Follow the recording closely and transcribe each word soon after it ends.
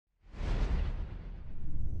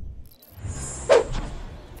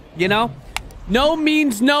You know? No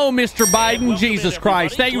means no, Mr. Biden. Jesus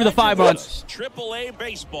Christ. Thank you for the 5 months. AAA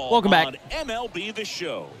baseball. Welcome back. On MLB The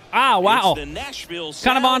Show. Ah, wow. It's the Nashville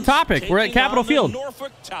Kind of on topic. We're at Capitol Field.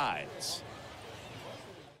 Norfolk Tides.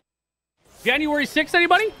 January 6th,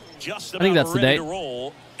 anybody? I think that's the date.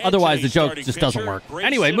 Otherwise, the joke just doesn't work.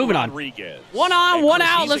 Anyway, moving on. 1 on, 1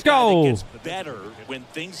 out. Let's go. Gets better when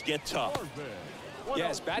things get tough. Yeah,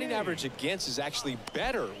 his batting average against is actually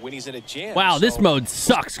better when he's in a jam. Wow, this mode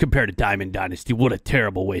sucks compared to Diamond Dynasty. What a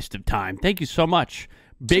terrible waste of time. Thank you so much,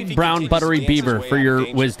 Big Brown Buttery Beaver, for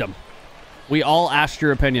your wisdom. We all asked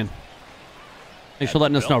your opinion. Thanks for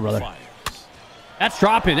letting us know, brother. That's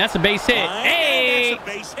dropping. That's a base hit. Hey! That's a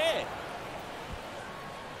base hit.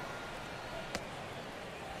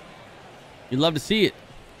 You'd love to see it.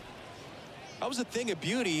 That was a thing of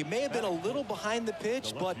beauty. He may have been a little behind the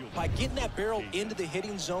pitch, but by getting that barrel into the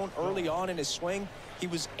hitting zone early on in his swing, he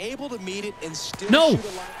was able to meet it and still shoot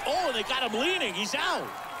a line. Oh, they got him leaning. He's out.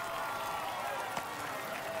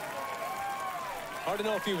 Hard to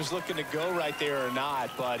know if he was looking to go right there or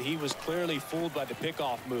not, but he was clearly fooled by the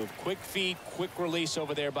pickoff move. Quick feet, quick release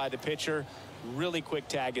over there by the pitcher. Really quick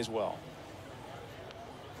tag as well.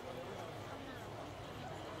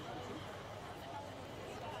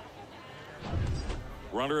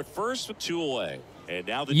 Runner at first with 2 away. And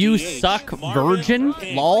now the You DH, suck, Marvin virgin,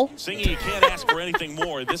 King. lol. Singing, you can't ask for anything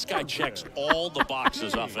more. This guy checks all the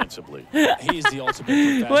boxes offensively. He's the ultimate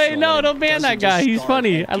professional. Wait, no, don't ban that guy. He's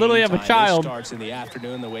funny. I literally have a child. He starts in the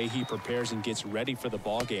afternoon, the way he prepares and gets ready for the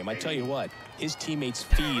ball game. I tell you what, his teammates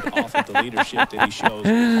feed off of the leadership that he shows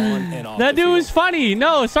on and off That the dude field. is funny.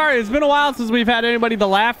 No, sorry. It's been a while since we've had anybody to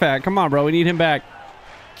laugh at. Come on, bro. We need him back.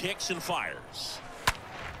 Kicks and fires.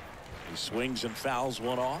 He swings and fouls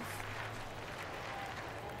one off.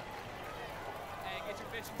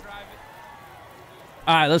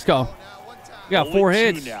 All right, let's go. We got 4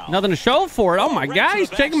 hits. Nothing to show for it. Oh, my God. He's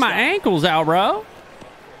taking my ankles out, bro.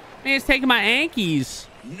 Man, he's taking my ankies.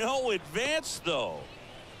 No advance, though.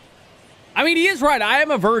 I mean, he is right. I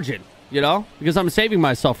am a virgin, you know, because I'm saving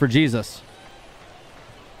myself for Jesus.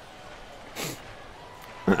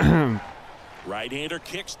 Right-hander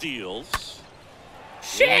kicks, deals.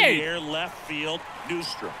 Shit. In the air, left field.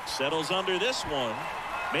 Newstrom settles under this one.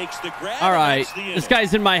 Makes the grab. All right. This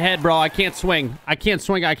guy's in my head, bro. I can't swing. I can't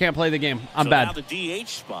swing. I can't play the game. I'm bad. Now the DH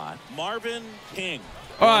spot. Marvin King.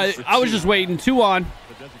 All right. I was just waiting. 2 on.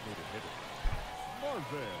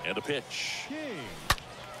 And a pitch.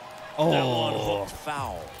 Oh. That one hooked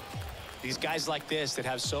foul. These guys like this that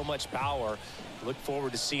have so much power, look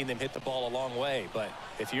forward to seeing them hit the ball a long way. But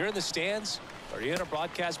if you're in the stands, or you're in a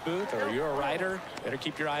broadcast booth, or you're a writer, better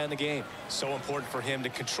keep your eye on the game. So important for him to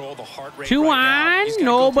control the heart rate. 2 right on,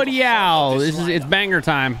 nobody out. It's banger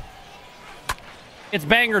time. It's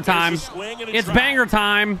banger time. It's banger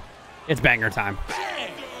time. It's banger time.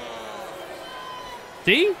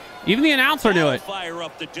 See? Even the announcer knew it. Fire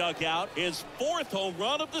up the dugout. His 4th home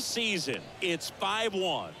run of the season. It's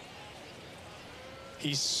 5-1.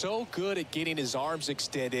 He's so good at getting his arms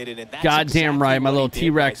extended, and that's Goddamn exactly right, my what little he did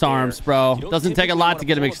T-Rex right arms, there. bro. You don't Doesn't take a typically lot want to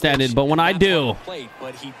get him pull a extended, pitch, but when I and that's on do, the plate,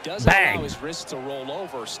 but he doesn't bang. allow his wrists to roll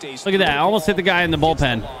over, stays Look at that. I almost hit the guy in the gets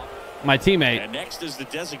bullpen. ball. My teammate. And next is the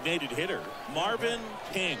designated hitter, Marvin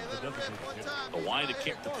King. The line to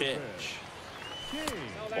kick the pitch.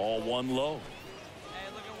 Ball 1 low.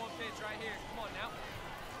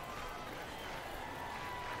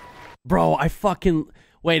 Bro, I fucking...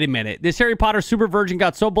 Wait a minute. This Harry Potter super virgin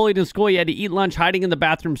got so bullied in school he had to eat lunch hiding in the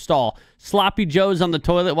bathroom stall. Sloppy Joe's on the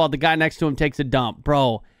toilet while the guy next to him takes a dump.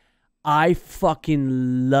 Bro, I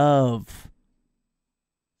fucking love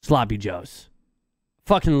Sloppy Joe's.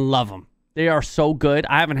 Fucking love them. They are so good.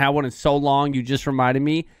 I haven't had one in so long. You just reminded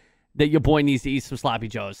me that your boy needs to eat some Sloppy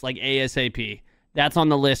Joe's, like ASAP. That's on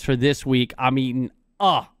the list for this week. I'm eating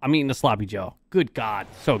a Sloppy Joe. Good God.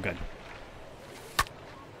 So good.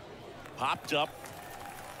 Popped up.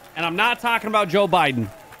 And I'm not talking about Joe Biden.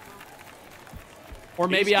 Or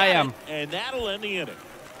maybe I am. And that'll end the inning.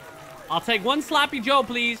 I'll take 1 Sloppy Joe,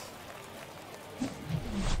 please.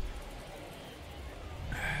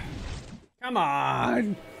 Come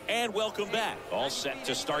on. And welcome back. All set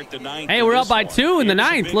to start the 9th. Hey, we're up by 2 in the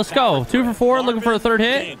 9th. Let's go. 2 for 4, looking for a 3rd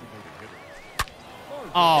hit.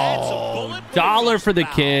 Oh, dollar for the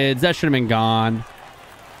kids. That should have been gone.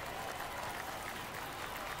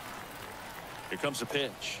 Here comes the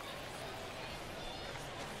pitch.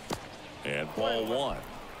 And ball 1.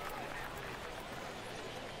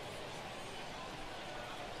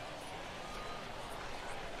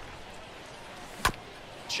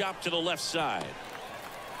 Chop to the left side.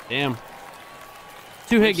 Damn.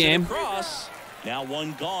 2-hit game. Across. Now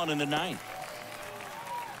 1 gone in the 9th.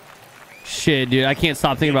 Shit, dude. I can't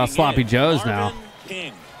stop thinking about Sloppy Joes now.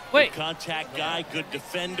 King. Wait. Good contact guy, good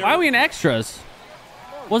defender. Why are we in extras?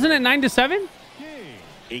 Wasn't it 9-7?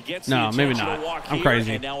 He gets No, the maybe intentional not. walk I'm here,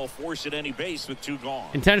 crazy. And now will force it any base with 2 gone.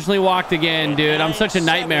 Intentionally walked again, dude. I'm such a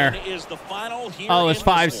nightmare. Is the final here Oh, it's in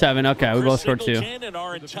this 5-7. one. Okay, we both scored 2.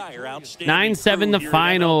 9-7 the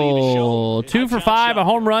final. 2 for 5, a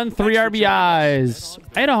home run, 3 RBIs.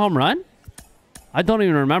 I had a home run? I don't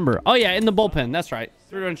even remember. Oh, yeah, in the bullpen. That's right.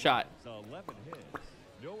 3-run shot.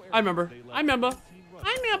 I remember.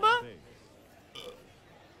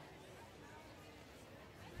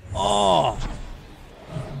 Oh.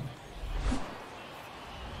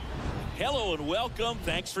 Hello and welcome.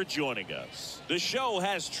 Thanks for joining us. The show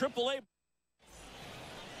has AAA.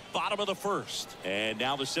 Bottom of the first. And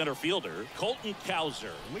now the center fielder, Colton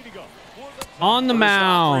Cowser. On the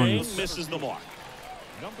mound. Misses the mark.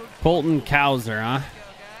 Colton Cowser, huh?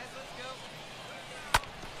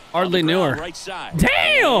 Hardly knew her. Right side.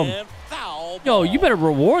 Damn! Yo, you better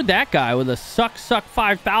reward that guy with a suck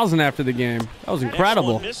 5,000 after the game. That was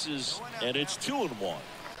incredible. Next one misses, and it's 2-1.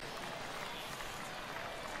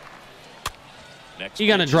 Next He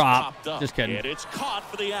gonna pitch is drop. popped up, Just kidding. And it's caught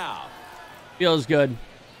for the out. Feels good.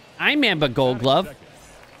 I'm man, but Gold Glove.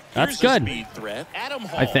 That's Here's a good. speed threat. Adam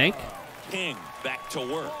Hall. I think. King back to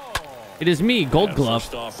work. It is me, Gold That Glove.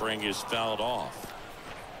 First offering is fouled off.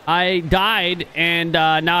 I died, and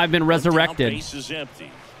now I've been resurrected. Base is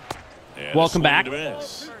empty. And Welcome a swing back. and a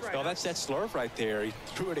miss. Well, that's that slurve right there. He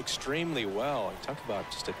threw it extremely well. Talk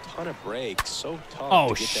about just a ton of breaks. So tough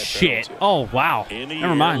Oh, to get that shit. barrel to. Oh, wow. In the Never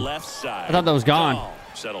air, mind. left side. I thought that was gone. Dahl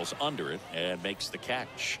settles under it and makes the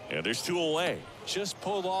catch. And there's 2 away. Just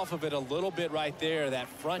pulled off of it a little bit right there. That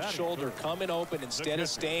front shoulder coming open instead of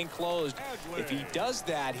staying closed. If he does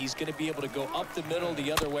that, he's going to be able to go up the middle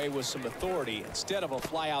the other way with some authority instead of a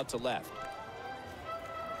fly out to left.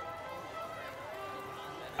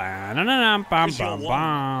 And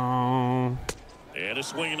a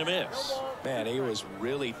swing and a miss. Man, he was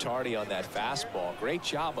really tardy on that fastball. Great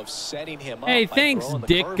job of setting him up. Hey, by thanks, throwing the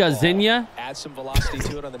Dick curveball. Gazinha. Add some velocity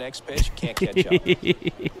to it on the next pitch. Can't catch up.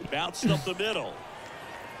 Bounced up the middle.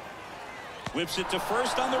 Whips it to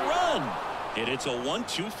first on the run. And it's a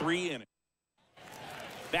 1-2-3 inning.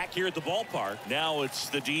 Back here at the ballpark. Now it's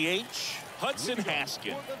the DH, Hudson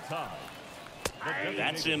Haskin.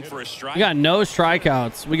 That's in for a strike. We got no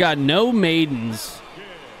strikeouts. We got no maidens.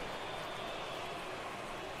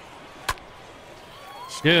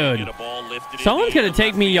 Dude, someone's going to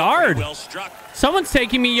take me yard. Someone's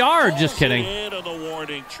taking me yard. Just kidding. On the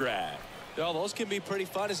warning track. Well, those can be pretty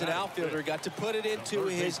fun as an outfielder. Got to put it into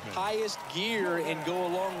his highest gear and go a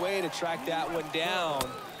long way to track that one down.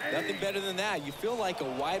 Nothing better than that. You feel like a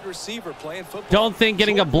wide receiver playing football. Don't think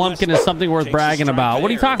getting a Blumpkin is something worth bragging about.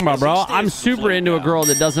 What are you talking about, bro? I'm super into a girl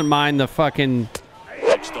that doesn't mind the fucking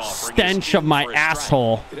stench of my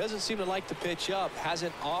asshole. It doesn't seem to like to pitch up.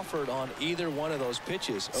 Hasn't offered on either one of those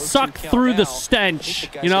pitches. Suck through the stench.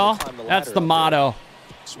 You know, that's the motto.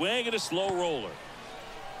 Swing and a slow roller.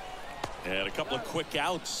 And a couple of quick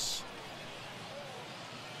outs.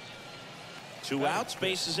 2 outs,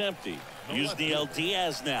 base is empty. Yusniel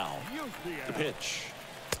Diaz now. The pitch.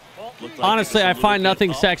 Honestly, I find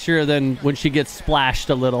nothing sexier than when she gets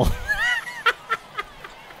splashed a little.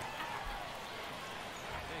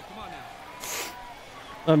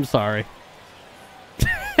 I'm sorry.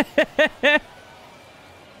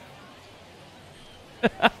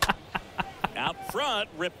 Out front,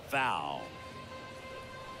 rip foul.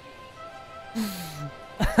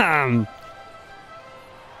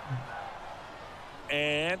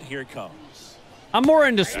 And here it comes. I'm more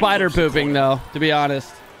into spider pooping, though, to be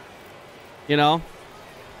honest. You know?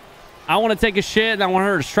 I want to take a shit, and I want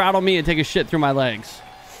her to straddle me and take a shit through my legs.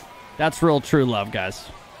 That's real true love, guys.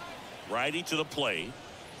 Righty to the plate.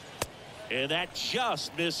 And that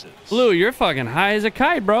just misses. Blue, you're fucking high as a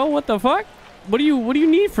kite, bro. What the fuck? What do you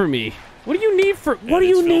need from me? What do you need for... What do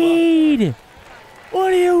you need?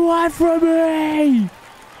 What do you want from me?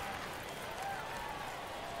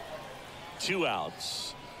 2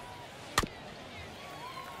 outs.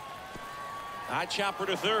 High chopper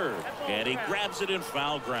to third. And he grabs it in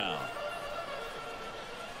foul ground.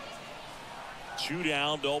 2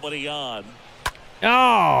 down, nobody on.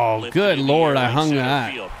 Oh, good Lord, I hung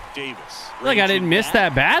that. Davis. Look, I didn't miss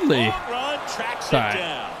that badly. Run, tracks it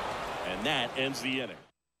down. And that ends the inning.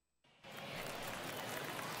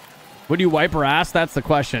 Would you wipe her ass? That's the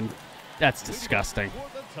question. That's disgusting.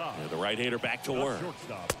 The right-hander back to work.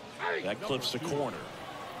 That clips the corner.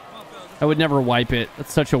 I would never wipe it.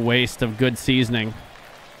 That's such a waste of good seasoning.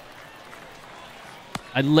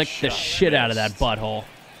 I'd lick the shit out of that butthole.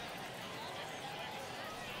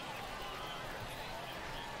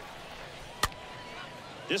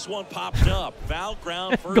 This one popped up. Foul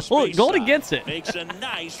ground, first base Gold side. against it. Makes a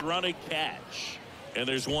nice running catch. And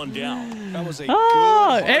there's one down. That was a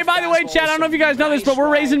Hey, by the way, Chad, I don't know if you guys know this, but we're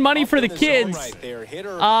raising money for the kids.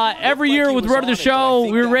 Every year with Road to the Show,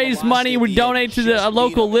 we raise money. We donate to the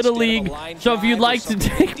local Little League. So if you'd like to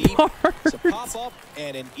take part,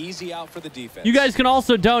 you guys can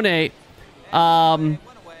also donate.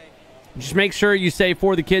 Just make sure you say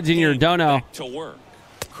for the kids in your dono.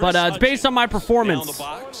 But it's based on my performance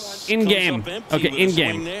in game. Okay, in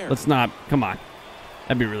game. Let's not. Come on.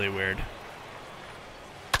 That'd be really weird.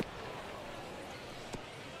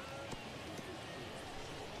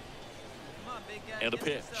 And a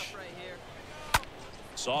pitch.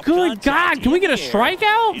 Soft Good God, can we get a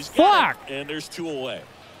strikeout? Fuck. And there's 2 away.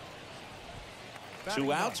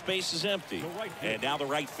 2 outs, base is empty. And now the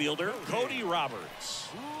right fielder, Cody Roberts.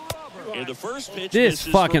 In the first pitch, this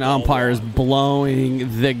fucking umpire is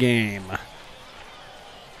blowing the game.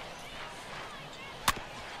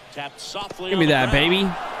 Tapped softly. Give me that, baby.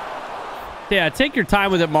 Yeah, take your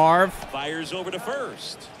time with it, Marv. Fires over to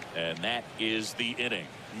first. And that is the inning.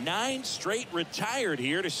 9 straight retired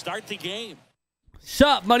here to start the game.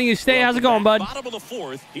 Sup, Money You Stay? How's it going, bud? Bottom of the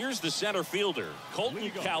 4th, here's the center fielder,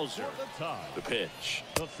 Colton Cowser. The pitch.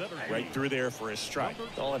 Right through there for a strike.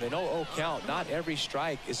 Oh, and an 0-0 count. Not every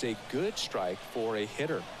strike is a good strike for a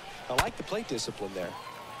hitter. I like the plate discipline there.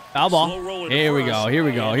 Foul ball. Here we go. Here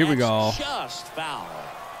we go. Here we go. Just foul.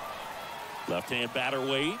 Left-hand batter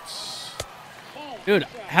waits. Dude,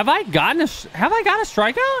 have I got a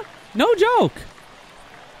strikeout? No joke.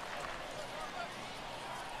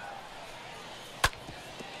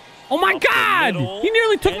 Oh my God! He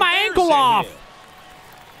nearly took my ankle off.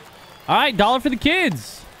 All right, $1 for the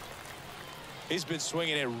kids. He's been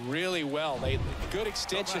swinging it really well lately. Good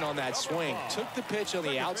extension on that swing. Took the pitch on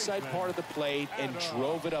the outside part of the plate and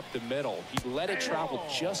drove it up the middle. He let it travel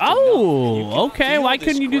just enough. Oh, okay. Why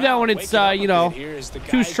couldn't you do that when it's, you know,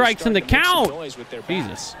 2 strikes in the count?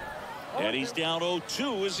 Jesus. And he's down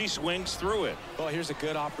 0-2 as he swings through it. Well, here's a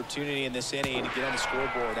good opportunity in this inning to get on the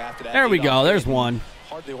scoreboard after that. There we go. There's one.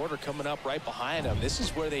 Hardly order coming up right behind him. This is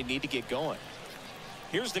where they need to get going.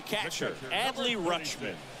 Here's the catcher, Adley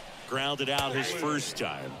Rutschman. Grounded out his first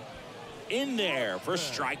time. In there for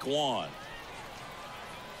strike 1.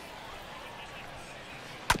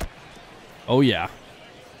 Oh, yeah.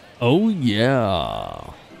 Oh,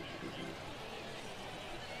 yeah.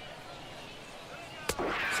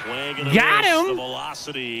 Got him.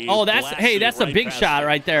 Oh, that's a big shot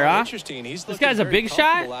right there, huh? This guy's a big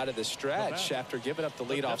shot. Out of the stretch after giving up the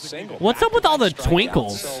leadoff single. What's up with all the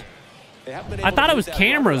twinkles? I thought it was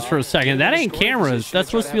cameras for a second. That ain't cameras. That's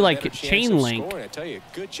supposed to be like chain link. I tell you,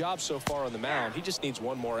 good job so far on the mound. He just needs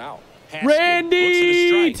one more out.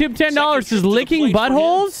 Randy, tip $10 is licking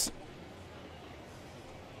buttholes.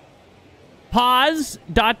 Pause. ...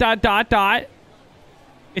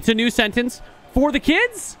 It's a new sentence. For the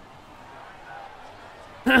kids?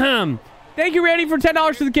 Thank you, Randy, for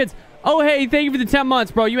 $10 for the kids. Oh, hey, thank you for the 10 months,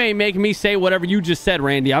 bro. You ain't making me say whatever you just said,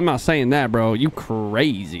 Randy. I'm not saying that, bro. You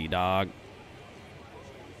crazy, dog.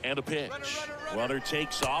 And a pitch. Runner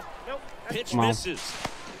takes off. Pitch misses.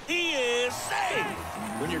 He is safe.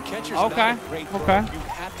 When your catcher's not a great thrower, you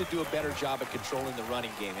have to do a better job at controlling the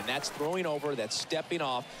running game, and that's throwing over, that's stepping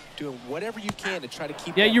off, doing whatever you can to try to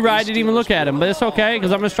keep. Yeah, you're right. I didn't even look at him, but it's okay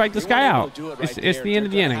because I'm gonna strike this guy out. It's the end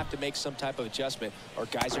of the inning. Have to make some type of adjustment, or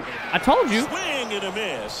guys are gonna. I told you. Swing and a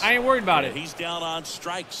miss. I ain't worried about it. He's down on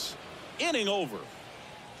strikes. Inning over.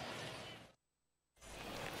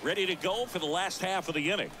 Ready to go for the last half of the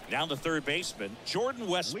inning. Down the third baseman, Jordan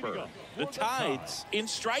Westburg. The Tides in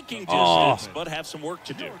striking distance, but have some work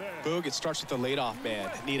to do. Boog, it starts with the leadoff man.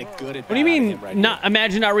 Need a good at-bat. What do you mean? Right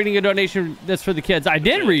Imagine not reading a donation that's for the kids. I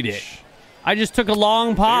did read it. I just took a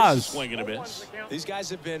long pause. Swing and a miss. These guys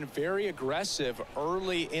have been very aggressive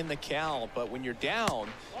early in the count, but when you're down,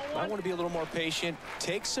 you might want to be a little more patient.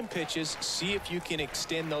 Take some pitches, see if you can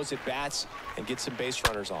extend those at-bats and get some base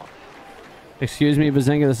runners on. Excuse me,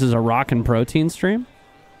 Bazinga, this is a rock and protein stream?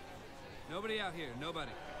 Nobody out here,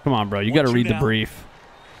 nobody. Come on, bro. You got to read the brief.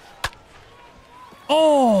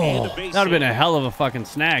 Oh, that would have been a hell of a fucking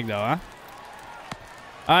snag, though, huh?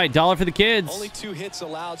 All right, $1 for the kids. Only 2 hits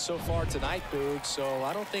allowed so far tonight, Boog, so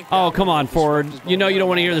I don't think... Oh, come on, Ford. You know you don't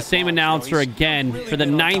want to hear the same announcer again for the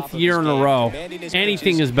 9th year in a row.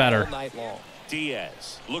 Anything is better.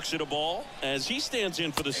 Diaz looks at a ball as he stands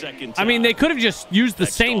in for the second time. I mean, they could have just used the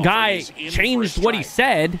same guy, changed what he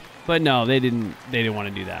said, but no, they didn't want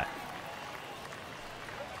to do that.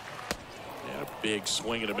 Big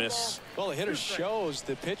swing and a miss. Well, the hitter shows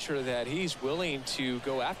the pitcher that he's willing to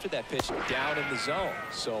go after that pitch down in the zone.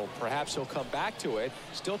 So perhaps he'll come back to it.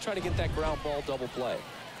 Still trying to get that ground ball double play.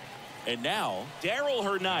 And now, Darryl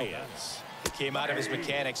Hernandez. He came out of his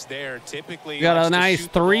mechanics there. Typically, got a nice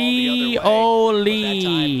 3-0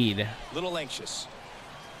 lead. Little anxious.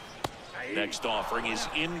 Next offering is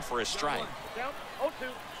in for a strike.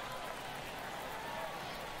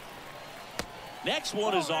 Next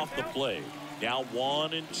one is off the plate. Now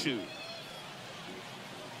 1-2.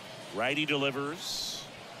 Righty delivers.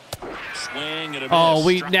 Swing and a miss.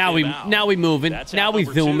 Oh, now we moving. That's Now out we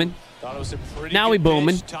number 2. zooming. Thought it was a pretty Now we good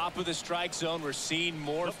booming. pitch. Top of the strike zone. We're seeing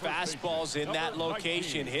more fastballs in that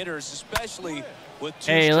location. Hitters, especially with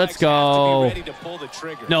 2 Hey, let's strikes, have to go. be ready to pull the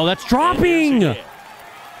trigger. No, that's dropping.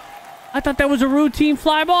 I thought that was a routine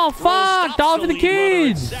fly ball. Fuck, dog for the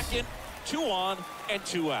kids. Second, 2 on and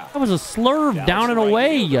 2 out. That was a slurve down and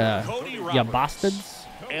away, you Roberts. bastards.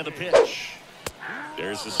 And the pitch.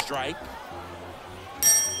 There's the strike.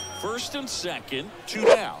 First and second, 2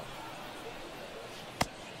 down.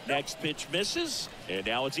 Next pitch misses, and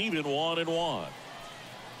now it's even 1-1.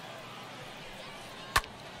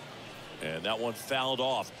 And that one fouled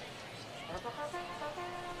off.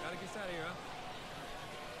 Gotta get out of here, huh?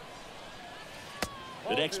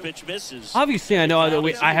 The next pitch misses. Obviously, I know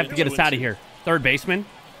that I have to get us out of here. Third baseman.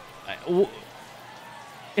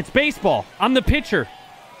 It's baseball. I'm the pitcher,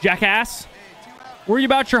 jackass. Worry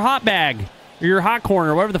about your hot bag or your hot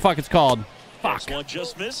corner, whatever the fuck it's called. Fuck. Next one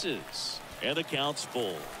just misses, and the count's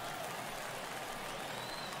full.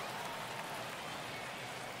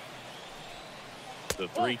 The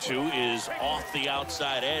 3-2 is off the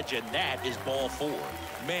outside edge, and that is ball 4.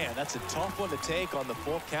 Man, that's a tough one to take on the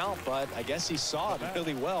full count, but I guess he saw it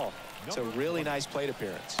really well. It's a really nice plate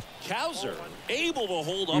appearance. Kowser able to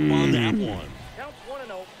hold up on that one.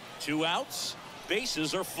 2 outs,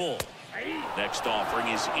 bases are full. Next offering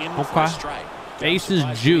is in for a strike. Bases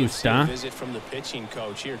juiced, huh? Visit from the pitching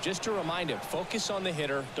coach here, just to remind him, focus on the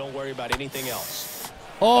hitter. Don't worry about anything else.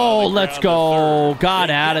 Oh, let's go.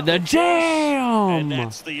 Got out of the And jam.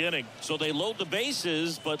 that's the inning. So they load the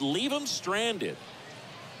bases, but leave them stranded.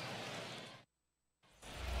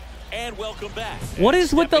 And welcome back. What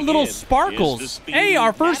is with the Stepping little in is sparkles? the speed Hey,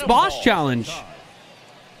 our first Adam boss Hall. challenge.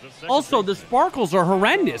 Also, the sparkles are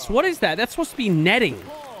horrendous. What is that? That's supposed to be netting.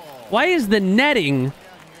 Why is the netting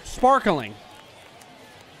sparkling?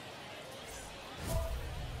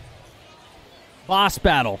 Boss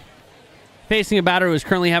battle. Facing a batter who is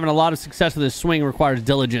currently having a lot of success with his swing requires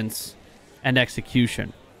diligence and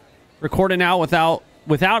execution. Recording out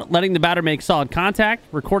without letting the batter make solid contact.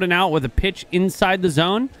 Recording out with a pitch inside the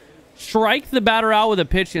zone. Strike the batter out with a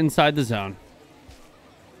pitch inside the zone.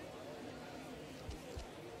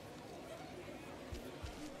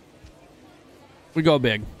 We go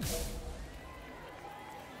big.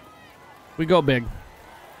 We go big.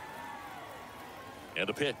 And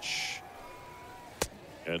a pitch.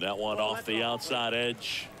 And that one off the outside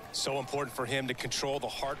edge. So important for him to control the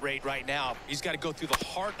heart rate right now. He's got to go through the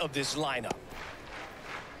heart of this lineup.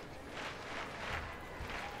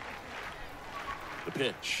 The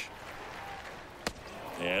pitch.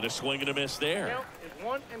 And a swing and a miss there. Count is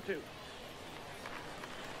 1 and 2. Hey,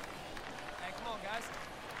 come on, guys.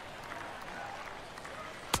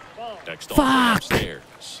 Next Fuck.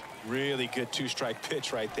 upstairs. Really good 2-strike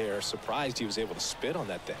pitch right there. Surprised he was able to spit on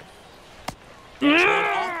that thing. Next one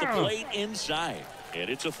off the plate inside. And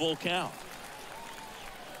it's a full count.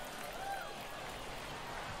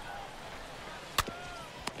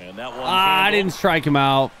 And that one. I didn't strike him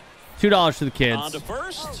out. $2 to the On to kids.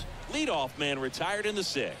 first. Leadoff man retired in the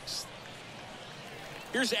 6th.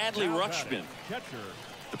 Here's Adley Rutschman.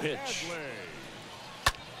 The pitch.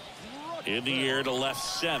 In the air to left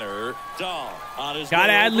center. Dahl on his Got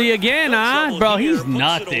way Adley over. again, No huh? trouble Bro, here. he's Puts it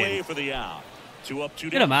nothing. away for the out. 2 up, 2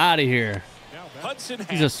 Get down. him out of here. Hudson He's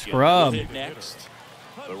a Haskins scrub. will hit next.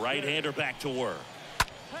 The right-hander back to work.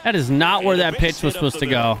 That is not where And a that base pitch was hit up supposed the to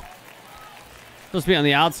go. middle. Supposed to be on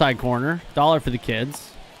the outside corner. $1 for the kids.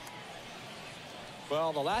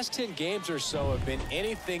 Well, the last 10 games or so have been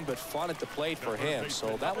anything but fun at the plate for him,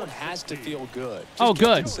 so that one has to feel good. Just Oh, kept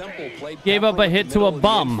good. it simple, played Gave up pepper a in hit the to a middle of the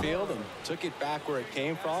bum. infield and took it back where it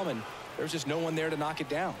came from, and there's just no one there to knock it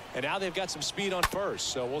down. And now they've got some speed on first,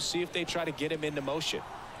 so we'll see if they try to get him into motion.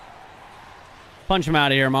 Punch him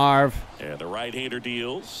out of here, Marv. And the right-hander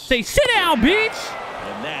deals. Say, sit down, bitch.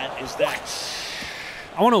 And that is that.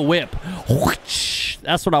 I want a whip.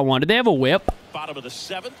 That's what I want. Did they have a whip? Bottom of the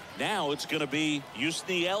 7th. Now it's going to be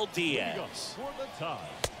Yusniel Diaz.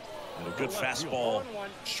 And a good fastball.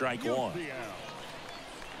 Strike 1.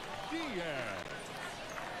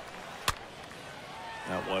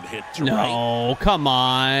 That one hit to right. No, come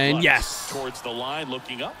on. Lutz Yes. towards the line,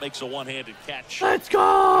 looking up, makes a one-handed catch. Let's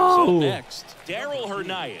So go. next, Darryl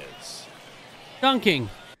Hernandez. Dunking.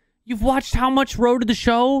 You've watched how much Road to the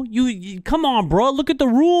Show? You come on, bro. Look at the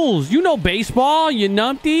rules. You know baseball, you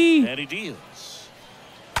numpty. And he deals.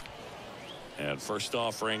 And first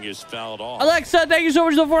offering is fouled off. Alexa, thank you so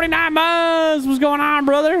much for the 49 months. What's going on,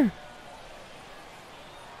 brother?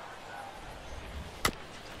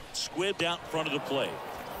 Squibbed out in front of the plate.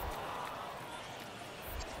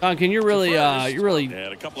 Duncan, you're really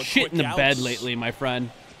And a couple of shitting the quick bed outs. lately, my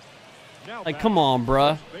friend. Like, come on,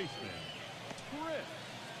 bruh.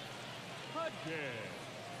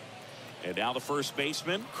 And now the first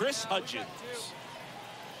baseman, Chris Hudgens.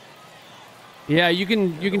 Yeah, you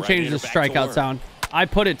can change the right-hander back to strikeout work. sound. I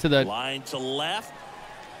put it to the Line to left.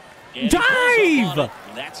 And he dive. pulls up on it,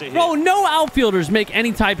 and that's a hit. Bro, no outfielders make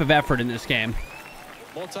any type of effort in this game.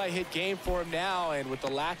 Multi-hit game for him now, and with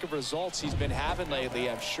the lack of results he's been having lately,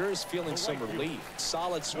 I'm sure he's feeling some relief.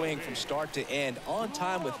 Solid swing from start to end, on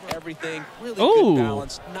time with everything, really Ooh. good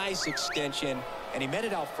balance, nice extension, and he met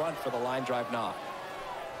it out front for the line drive knock.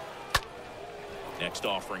 Next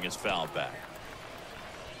offering is fouled back.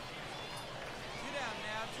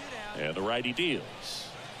 And the righty deals.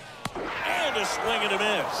 And a swing and a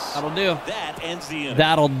miss. That'll do. That ends the inning.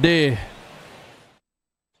 That'll do.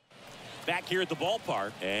 Back here at the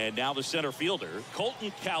ballpark, and now the center fielder,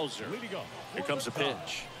 Colton Cowser. Here comes the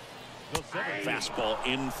pitch. Fastball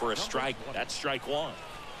in for a strike. That's strike one.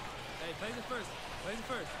 Hey, plays it first. Plays it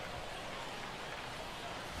first.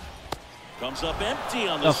 Comes up empty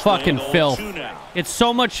on The the swing. fucking 0-2 filth. now. It's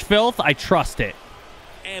so much filth, I trust it.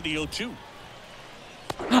 And the 0-2.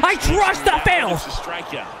 I trust the It's filth. a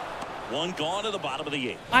strikeout. One gone at the bottom of the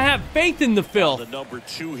eighth. I have faith in the The filth. number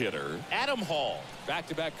 2 hitter, Adam Hall.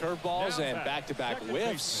 Back-to-back curveballs and back-to-back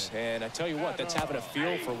whiffs. And I tell you what, that's having a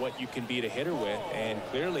feel for what you can beat a hitter with. And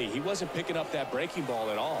clearly, he wasn't picking up that breaking ball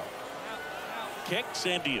at all. Kicks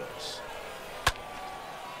and deals.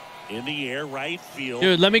 In the air, right field.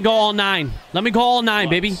 Dude, let me go all 9. Let me go all 9,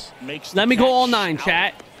 baby. Lutz makes the Let me go all catch 9, out.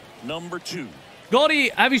 chat. Number 2. Goldie,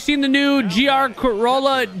 have you seen the new GR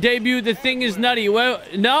Corolla debut? The thing is nutty. Well,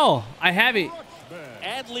 no, I haven't.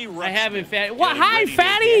 Adley Rutschman I haven't, Fatty. What? getting Hi, ready to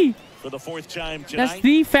Fatty. hit for the 4th time tonight. That's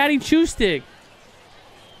the Fatty Chew Stick.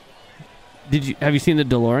 Have you seen the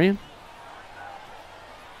DeLorean?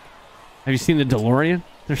 Have you seen the DeLorean?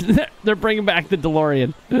 They're bringing back the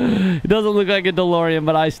DeLorean. It doesn't look like a DeLorean,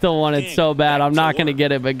 but I still want it so bad. I'm not going to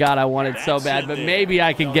get it, but God, I want it so bad. But maybe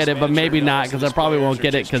I can get it, but maybe not, because I probably won't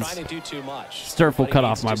get it because Trying to do too much. Sturf will cut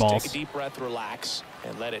All he off needs my is just balls. Take a deep breath, relax,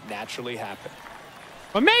 and let it naturally happen.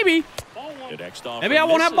 But maybe. The next offer Maybe I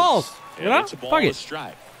won't have misses. balls. You And know? it's a ball Fuck to it.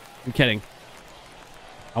 strike. I'm kidding.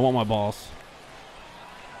 I want my balls.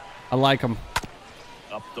 I like them.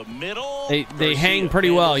 Up the middle. They Garcia hang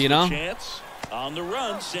pretty well, you handles know? the chance. On the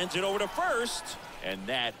run, sends it over to first, and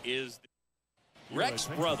that is Rex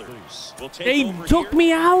Brothers. Will take They over took here.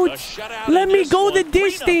 me out. A shutout Let in me this go one. the 3-0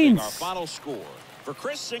 distance. Our final score for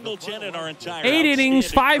Chris Singleton and our entire 8 innings,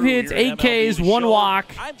 outstanding 5 crew hits, here at 8 MLB Ks, The 1 Show.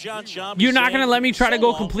 walk. I'm John Shambi You're not going to saying let me try to so go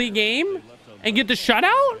long. complete game and get the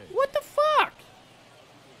shutout? What the fuck?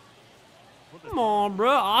 Come on, bro.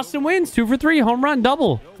 Austin wins 2 for 3. Home run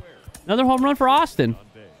double. Another home run for Austin.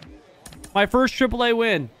 My first AAA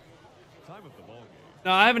win.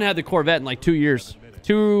 No, I haven't had the Corvette in like 2 years.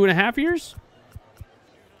 2.5 years?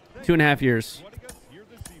 2.5 years.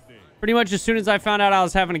 Pretty much as soon as I found out I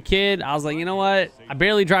was having a kid, I was like, you know what? I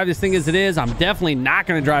barely drive this thing as it is. I'm definitely not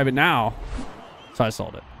going to drive it now. So I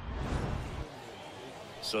sold it.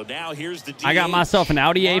 So now here's the I got DH, myself an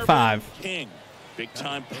Audi A5. Marvin King. Big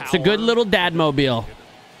time power. It's a good little dad mobile.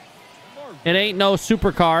 It ain't no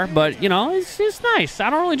supercar, but, you know, it's nice. I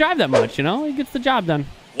don't really drive that much, you know? It gets the job done.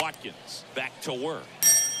 Watkins back to work.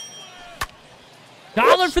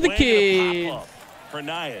 Dollar for the Swing and a kid. pop-up.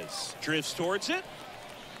 Hernandez drifts towards it.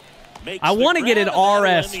 Makes I the want to get an grab, and that'll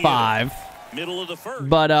end the RS5, inning. Middle of the first.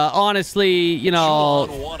 but honestly, you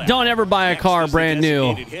know, don't ever buy a car brand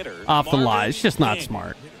new off the lot. It's just not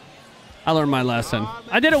smart. I learned my lesson.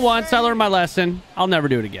 I did it once. I learned my lesson. I'll never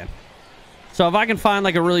do it again. So if I can find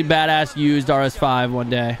like a really badass used RS5 one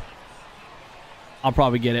day, I'll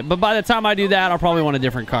probably get it. But by the time I do that, I'll probably want a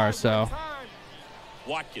different car. So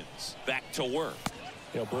Watkins back to work.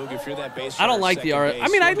 You know, Boog, if you're that base I don't runner, like the second RS. base, I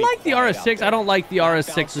mean, I you'll be like the quiet out RS6. there. I don't like the Not RS6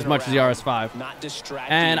 as bouncing much as the around, RS5. not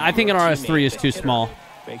distracting And I think an your RS3 teammate, is the too hitter. small.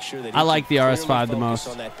 Make sure that I he like can the clearly RS5 the focus most.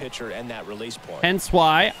 on that pitcher and that release point. Hence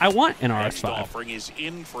why I want an Next RS5. offering is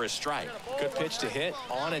in for a strike. Good pitch to hit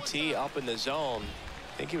on a tee up in the zone.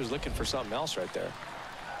 I think he was looking for something else right there.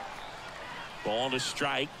 Ball to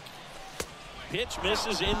strike. Pitch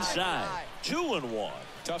misses inside. 2-1.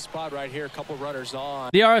 Tough spot right here. A couple runners on.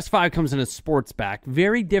 The RS5 comes in a sports back.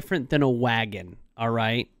 Very different than a wagon, all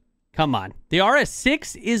right? Come on. The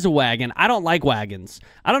RS6 is a wagon. I don't like wagons.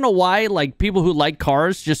 I don't know why, like, people who like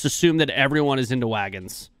cars just assume that everyone is into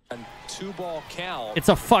wagons. 2-ball count. It's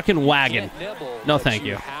a fucking wagon. Nibble, No, thank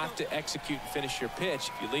you. You have to execute and finish your pitch.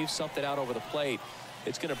 If you leave something out over the plate,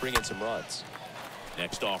 it's going to bring in some runs.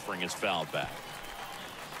 Next offering is fouled back.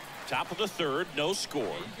 Top of the third, no score. You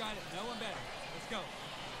got it. No one better. Let's go.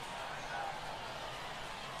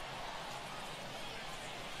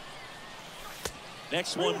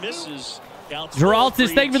 Next one misses.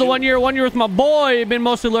 Geraltis, thank you for the 1 year. 1 year with my boy. Been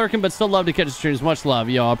mostly lurking, but still love to catch the streams. Much love,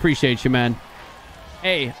 yo. I appreciate you, man.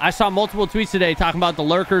 Hey, I saw multiple tweets today talking about the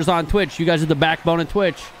lurkers on Twitch. You guys are the backbone of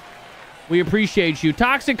Twitch. We appreciate you.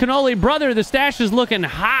 Toxic Cannoli, brother, the stash is looking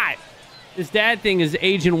hot. This dad thing is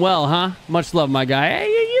aging well, huh? Much love, my guy. Hey,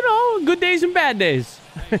 you know, good days and bad days.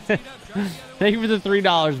 Thank you for the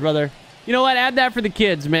 $3, brother. You know what? Add that for the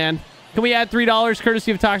kids, man. Can we add $3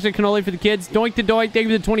 courtesy of Toxic Cannoli for the kids? Doink to doink. Thank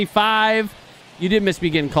you for the 25. You did miss me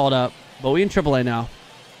getting called up, but we in AAA now.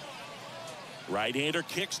 Right-hander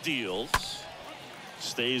kicks, deals.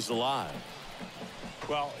 Stays alive.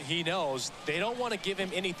 Well, he knows they don't want to give him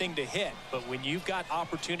anything to hit, but when you've got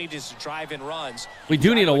opportunities to drive in runs, we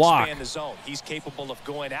do need a walk. Expand the zone. He's capable of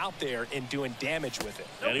going out there and doing damage with it.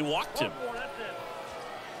 And he walked him.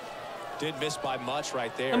 Did miss by much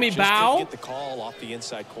right there. Let me Just bow. get the call off the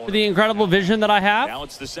inside corner. For the incredible vision that I have. Now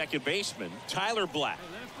it's the second baseman, Tyler Black.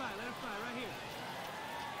 Let it fly right here.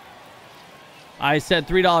 I said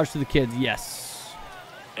 $3 to the kids. Yes.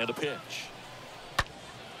 And a pitch.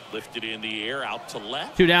 Lifted in the air, out to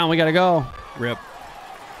left. 2 down. We got to go. Rip.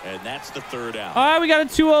 And that's the third out. All right, we got a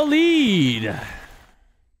 2-0 lead.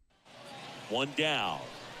 1 down.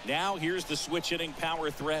 Now here's the switch hitting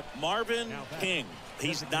power threat, Marvin King.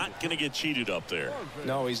 He's not going to get cheated up there.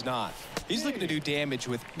 No, he's not. He's looking to do damage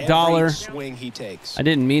with every Dollar. swing he takes. I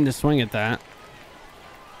didn't mean to swing at that.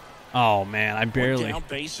 Oh, man, I barely. 1 down,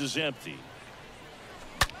 base is empty.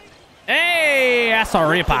 Hey, that's a To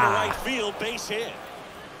ripper. right field, base hit.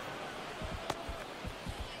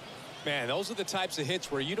 Man, those are the types of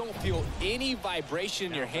hits where you don't feel any vibration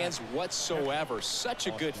in your hands whatsoever. Such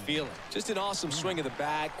a good feeling. Just an awesome swing of the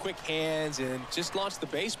bat, quick hands, and just launched the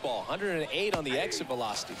baseball. 108 on the exit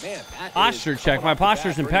velocity. Man, that Posture is check. My coming off the bat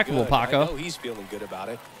posture's pretty impeccable, good. Paco. I know he's feeling good about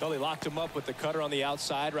it. Well, they locked him up with the cutter on the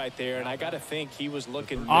outside right there, and I got to think he was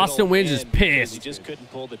looking. Austin Wins is middle in pissed. because He just couldn't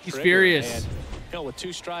pull the trigger. He's furious. And, you know, with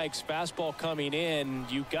 2 strikes, fastball coming in,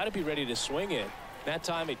 you got to be ready to swing it. That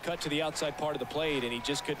time it cut to the outside part of the plate, and he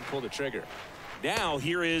just couldn't pull the trigger. Now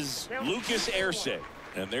here is Lucas Erce.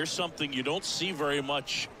 And there's something you don't see very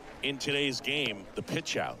much in today's game, the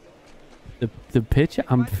pitch out. The pitch?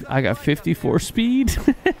 I got 54 speed.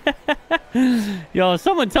 Yo,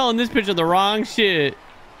 someone telling this pitcher the wrong shit.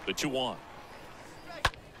 The 2-1.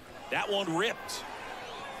 That one ripped.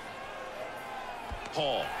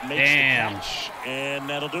 Paul makes Damn. the catch, and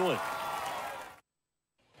that'll do it.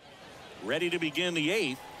 Ready to begin the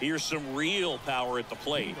 8th. Here's some real power at the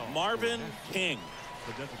plate. Marvin King.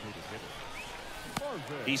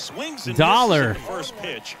 He swings and Dollar. misses at the first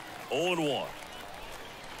pitch. 0-1.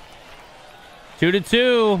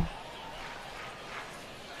 2-2.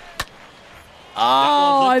 Oh,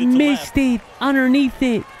 I lifted to missed it underneath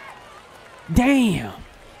it. Damn.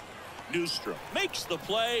 Newstrom makes the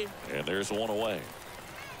play, and there's one away.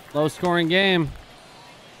 Low scoring game.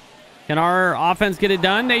 Can our offense get it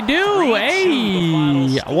done? They do.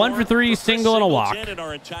 Hey, 1 for 3, single and a walk. And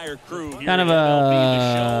our entire crew here Kind of at MLB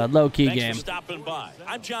a The Show. low-key Thanks game. for stopping by.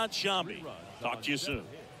 I'm John Shambi. Talk to you soon.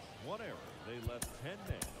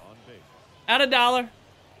 Add $1.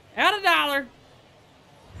 Add $1.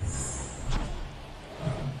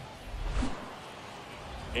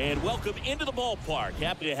 And welcome into the ballpark.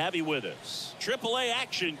 Happy to have you with us. AAA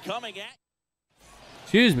action coming at.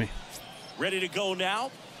 Excuse me. Ready to go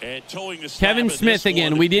now. And towing the Kevin slab in Smith this one,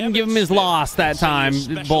 again. We didn't give him his Kevin loss that Smith. time. It's a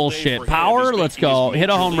special day Bullshit. for him. Power, He's let's making go. his Hit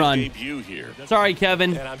a major home league run. debut here. Sorry,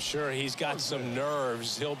 Kevin. And I'm sure he's got some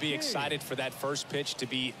nerves. He'll be excited for that first pitch to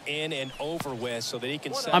be in and over with so that he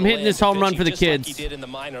can settle I'm hitting in this to home run pitching for the just like kids. he did in the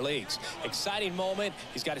minor leagues. Exciting moment.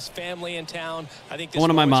 He's got his family in town. I think this One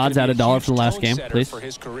of my moment's mods gonna add be $1 huge for the last tone game, setter please. for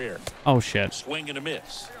his career. Oh, shit. Swing and a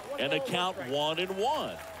miss. And a count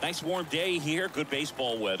 1-1. Nice warm day here. Good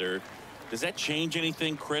baseball weather. Does that change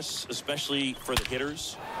anything, Chris, especially for the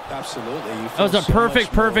hitters? Absolutely. That was a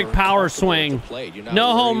perfect power swing.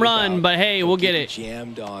 No home run, but hey, we'll get it.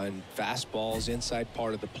 Jammed on fastballs inside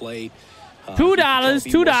part of the plate.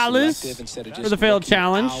 $2 for the failed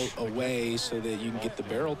challenge. Away so that you can get the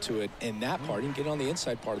barrel to it, and that part you can get on the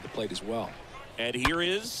inside part of the plate as well. And here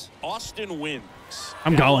is Austin Wins.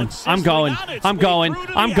 I'm going. I'm going. I'm going.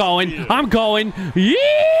 I'm going. I'm going. Yee!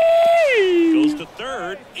 Goes to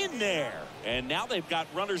third, in there. And now they've got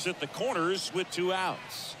runners at the corners with 2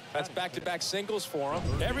 outs. That's back-to-back singles for them.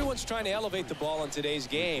 Everyone's trying to elevate the ball in today's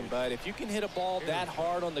game, but if you can hit a ball that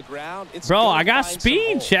hard on the ground, it's bro, I got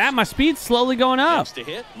speed, chat. My speed's slowly going up. Next to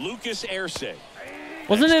hit, Lucas Erce.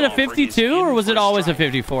 Wasn't it a 52 or was it always a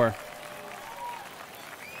 54?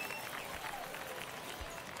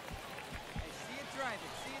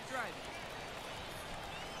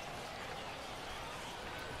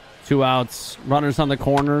 Two outs, runners on the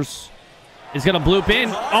corners. He's gonna bloop in.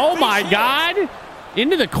 Oh my God!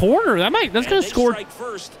 Into the corner. That's gonna score.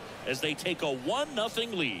 First as they take a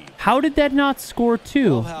 1-0 lead. How did that not score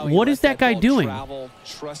two? What is that guy doing?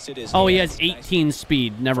 Oh, he has 18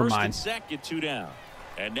 speed. Never mind. First and second, 2 down.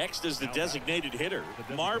 And next is the designated hitter,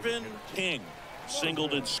 Marvin King.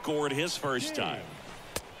 Singled and scored his first time.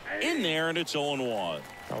 In there, and it's 0-1.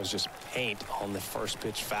 That was just paint on the first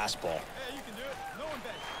pitch fastball.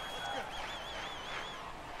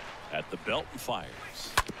 At the belt and fires.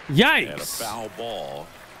 Yikes. And a foul ball.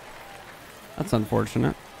 That's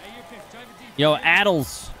unfortunate. Yo,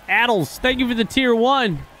 Addles, thank you for the tier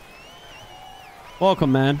 1.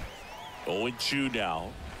 Welcome, man. 0-2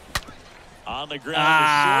 now. On the ground.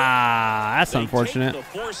 That's unfortunate. The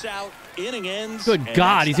force out, inning ends. Good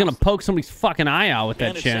God, he's gonna poke somebody's fucking eye out with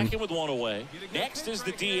that chin. Second with 1 away. Next is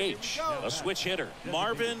the DH, a switch hitter,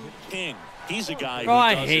 Marvin King. He's a guy. Bro,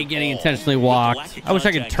 I hate getting intentionally walked. I wish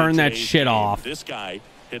I could turn that shit off. This guy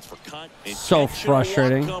hits for so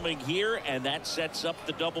frustrating. Coming here, and that sets up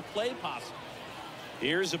the double play possible.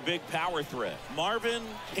 Here's a big power threat, Marvin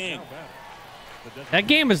King. That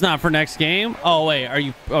game is not for next game. Oh wait, are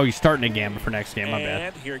you? Oh, you're starting a game for next game. My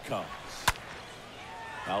bad. And here it comes.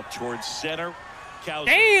 Out towards center. Kowser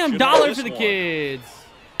Damn, dollar for the kids.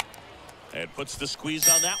 And puts the squeeze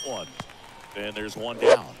on that one. And there's 1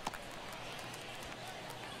 down.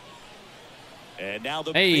 And now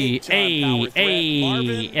the big time power threat, Marvin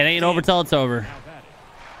it ain't over till it's over.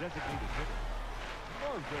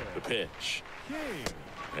 The pitch.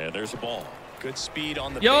 And there's a ball. Good speed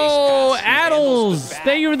on the Yo, base pass. Addles,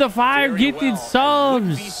 thank you for the 5 gifted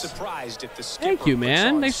subs. Be surprised if the Thank you,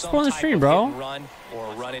 man. Thanks for supporting the stream, bro. Run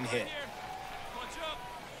or run and hit.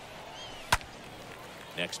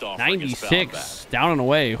 Next off 96 down and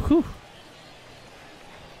away. Whew.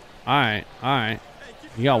 All right.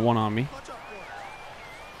 You got 1 on me.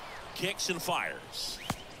 Kicks and fires.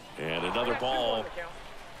 And another ball.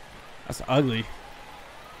 That's ugly.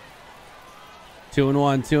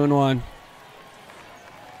 2-1.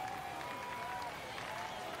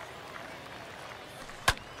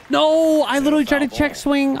 No, I literally tried to check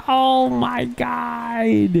swing. Oh my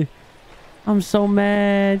God. I'm so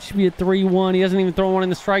mad. Should be a 3-1. He hasn't even thrown one in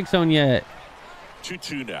the strike zone yet.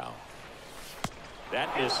 2-2 now.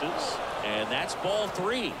 That misses. And that's ball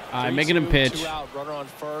 3. All right, making him pitch. Runner on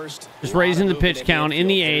first. Just raising the pitch count in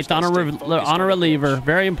the 8th on a reliever.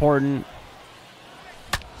 Very important.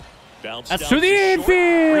 That's through the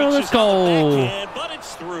infield. Let's go. But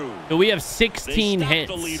it's through. So we have 16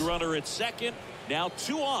 hits. The lead runner at second. Now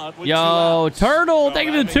 2 on. With Yo, 2 Turtle,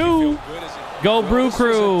 thank you for the 2. Go Brew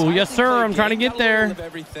Crew. Yes, sir. I'm trying to get there.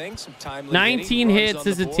 19 hits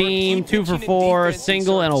as a team. 2 for 4. A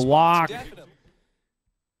single and a walk.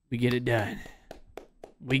 We get it done.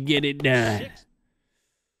 We get it done.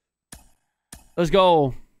 Let's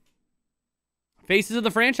go. Faces of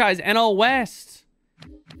the franchise. NL West.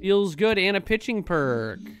 Feels good. And a pitching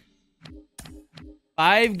perk.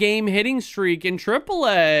 5-game hitting streak in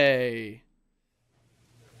AAA.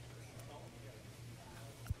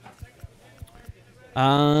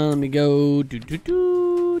 Let me go.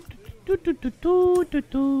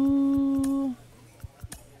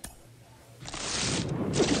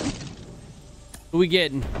 Who we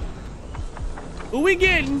getting? Who we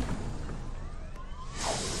getting?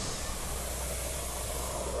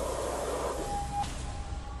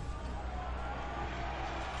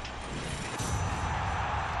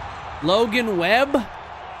 Logan Webb?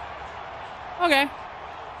 Okay.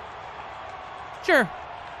 Sure.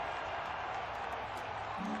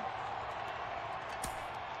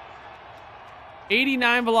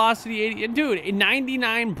 '89 velocity, 80. Dude, a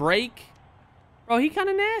 99 break. Bro, he kind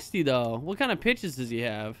of nasty though. What kind of pitches does he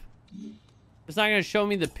have? It's not gonna show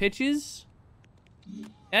me the pitches.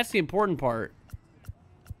 That's the important part.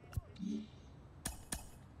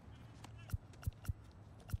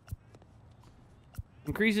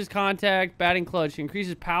 Increases contact, batting clutch.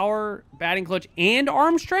 Increases power, batting clutch, and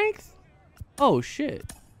arm strength? Oh,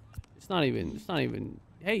 shit. It's not even.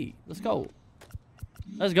 Hey, let's go.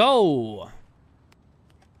 Let's go.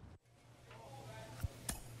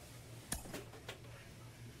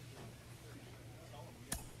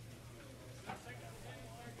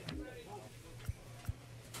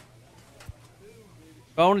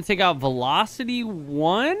 I want to take out velocity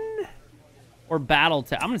 1 or battle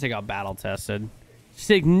test. I'm going to take out battle tested.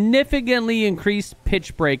 Significantly increased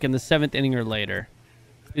pitch break in the 7th inning or later.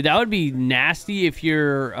 Dude, that would be nasty if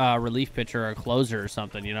you're a relief pitcher or a closer or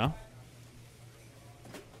something, you know?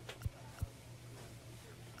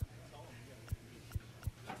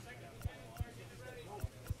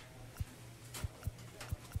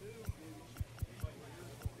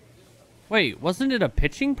 Wait, wasn't it a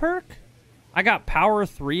pitching perk? I got power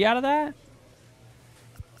 3 out of that?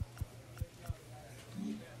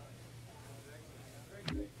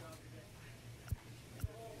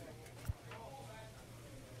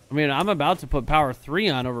 I mean, I'm about to put power 3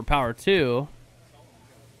 on over power 2.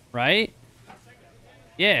 Right?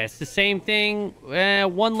 Yeah, it's the same thing.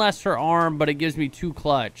 1 less for arm, but it gives me 2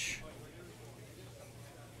 clutch.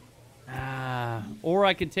 Or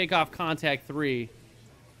I could take off contact 3.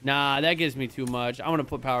 Nah, that gives me too much. I'm going to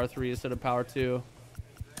put power 3 instead of power 2.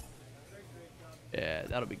 Yeah,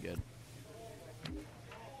 that'll be good.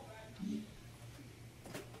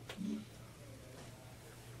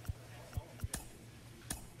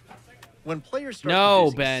 When players start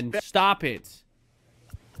No, Ben, stop it.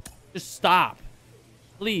 Just stop.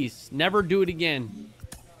 Please, never do it again.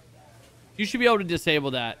 You should be able to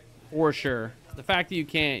disable that, for sure. The fact that you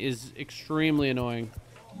can't is extremely annoying.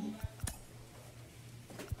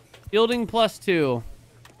 Fielding +2.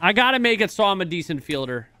 I gotta make it so I'm a decent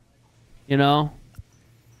fielder. You know?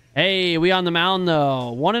 Hey, we on the mound,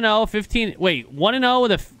 though. 1-0, 15... Wait, 1-0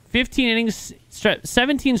 with a 15 innings,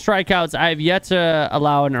 17 strikeouts. I have yet to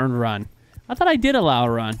allow an earned run. I thought I did allow a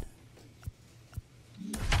run.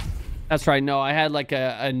 That's right. No, I had like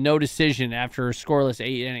a no decision after scoreless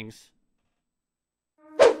 8 innings.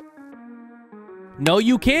 No,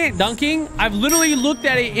 you can't, Dunking. I've literally looked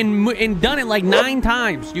at it and done it like 9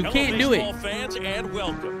 times. You can't do it. Fans, and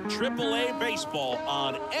welcome AAA Baseball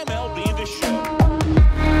on MLB The Show.